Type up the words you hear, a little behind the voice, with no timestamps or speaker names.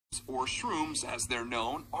or shrooms as they're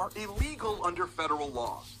known, are illegal under federal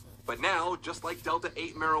law. But now, just like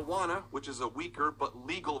Delta-8 marijuana, which is a weaker but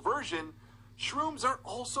legal version, shrooms are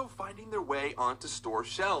also finding their way onto store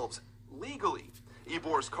shelves, legally.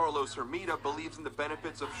 Ybor's Carlos Hermida believes in the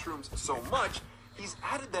benefits of shrooms so much, he's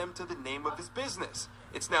added them to the name of his business.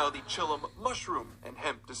 It's now the Chillum Mushroom and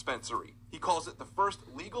Hemp Dispensary. He calls it the first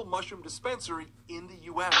legal mushroom dispensary in the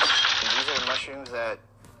U.S. These are mushrooms that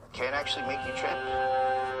can actually make you trip,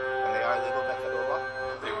 and they are legal by federal law.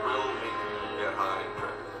 They will make you get high and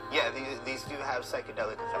trip. Yeah, these do have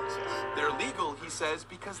psychedelic effects. They're legal, he says,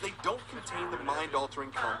 because they don't contain the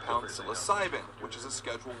mind-altering compound psilocybin, which is a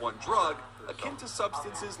Schedule I drug akin to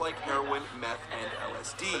substances like heroin, meth, and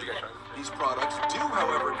LSD. These products do,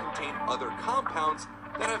 however, contain other compounds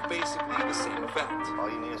that have basically the same effect. All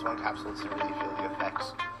you need is one capsule to really feel the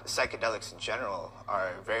effects. The psychedelics in general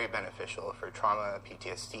are very beneficial for trauma,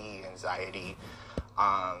 PTSD, anxiety,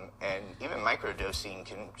 and even microdosing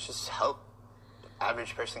can just help the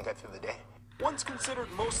average person get through the day. Once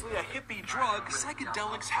considered mostly a hippie drug,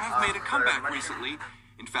 psychedelics have made a comeback recently.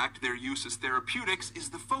 In fact, their use as therapeutics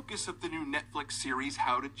is the focus of the new Netflix series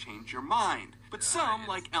How to Change Your Mind. But some,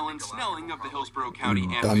 like Ellen Snelling of the Hillsborough County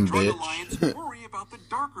Anti-Drug Alliance, worry about the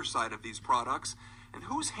darker side of these products and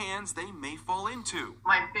whose hands they may fall into.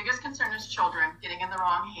 My biggest concern is children getting in the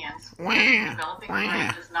wrong hands. Developing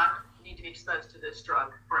brain does not need to be exposed to this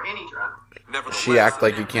drug, or any drug. She act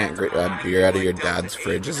like you can't grab beer out of your dad's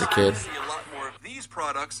fridge as a kid. See a lot more of these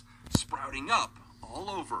products sprouting up all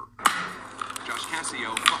over. Josh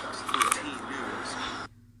Cassio, Fox 13 News.